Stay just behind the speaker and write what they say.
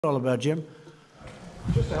All about, Jim.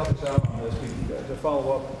 Just to help us out on this, to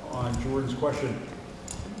follow up on Jordan's question,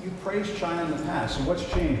 you praised China in the past. So what's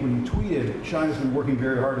changed? When you tweeted, China's been working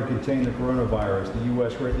very hard to contain the coronavirus. The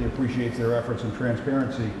U.S. greatly appreciates their efforts and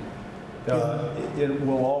transparency. It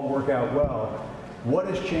will all work out well. What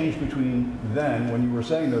has changed between then, when you were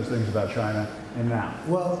saying those things about China, and now?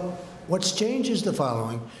 Well, what's changed is the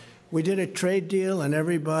following. We did a trade deal, and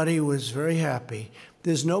everybody was very happy.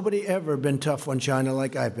 There's nobody ever been tough on China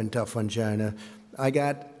like I've been tough on China. I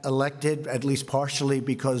got elected, at least partially,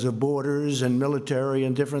 because of borders and military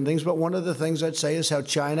and different things. But one of the things I'd say is how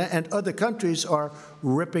China and other countries are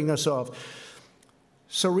ripping us off.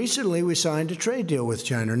 So recently, we signed a trade deal with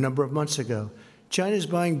China a number of months ago. China's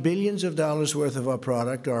buying billions of dollars worth of our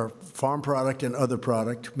product, our farm product and other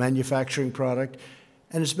product, manufacturing product,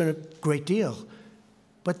 and it's been a great deal.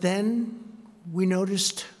 But then we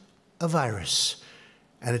noticed a virus.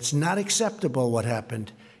 And it's not acceptable what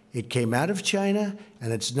happened. It came out of China,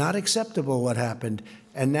 and it's not acceptable what happened.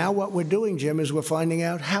 And now what we're doing, Jim, is we're finding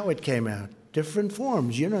out how it came out. Different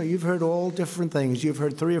forms. You know, you've heard all different things. You've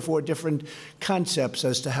heard 3 or 4 different concepts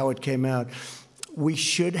as to how it came out. We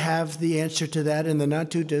should have the answer to that in the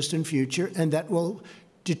not-too-distant future, and that will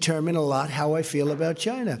determine a lot how I feel about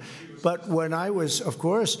China. But when I was, of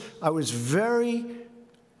course, I was very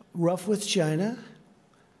rough with China.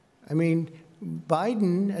 I mean,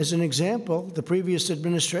 Biden, as an example, the previous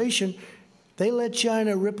administration, they let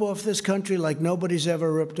China rip off this country like nobody's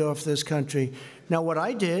ever ripped off this country. Now, what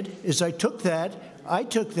I did is I took that,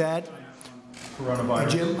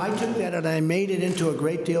 Coronavirus. Jim, I took that and I made it into a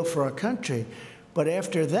great deal for our country. But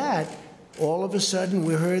after that, all of a sudden,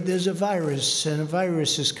 we heard there's a virus, and a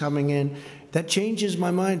virus is coming in. That changes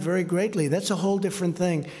my mind very greatly. That's a whole different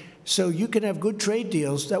thing. So you can have good trade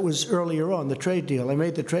deals. That was earlier on, the trade deal. I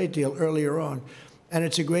made the trade deal earlier on. And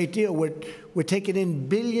it's a great deal. We're taking in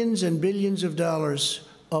billions and billions of dollars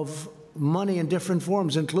of money in different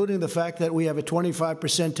forms, including the fact that we have a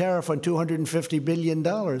 25% tariff on $250 billion.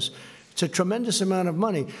 It's a tremendous amount of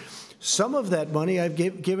money. Some of that money I've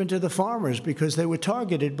given to the farmers because they were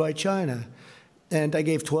targeted by China. And I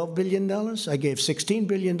gave $12 billion, I gave $16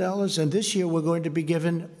 billion, and this year we're going to be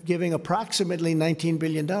giving approximately $19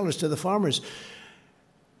 billion to the farmers.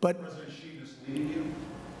 But, President Xi misleading you?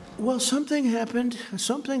 Well, something happened.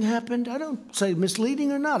 I don't say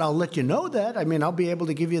misleading or not. I'll let you know that. I mean, I'll be able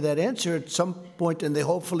to give you that answer at some point in the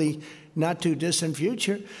hopefully not too distant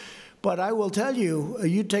future. But I will tell you,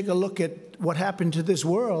 you take a look at what happened to this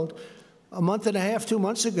world. A month and a half, 2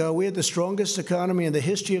 months ago, we had the strongest economy in the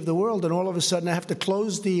history of the world, and all of a sudden I have to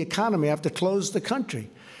close the economy, I have to close the country.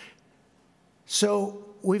 So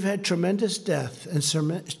we've had tremendous death and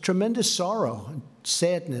tremendous sorrow and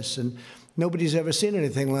sadness, and nobody's ever seen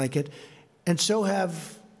anything like it. And so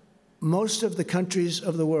have most of the countries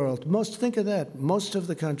of the world. Think of that, most of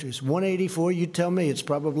the countries. 184, you tell me, it's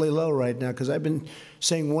probably low right now, because I've been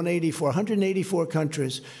saying 184, 184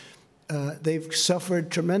 countries. They've suffered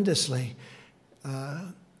tremendously.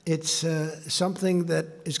 It's something that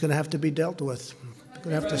is going to have to be dealt with.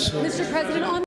 Mr. President,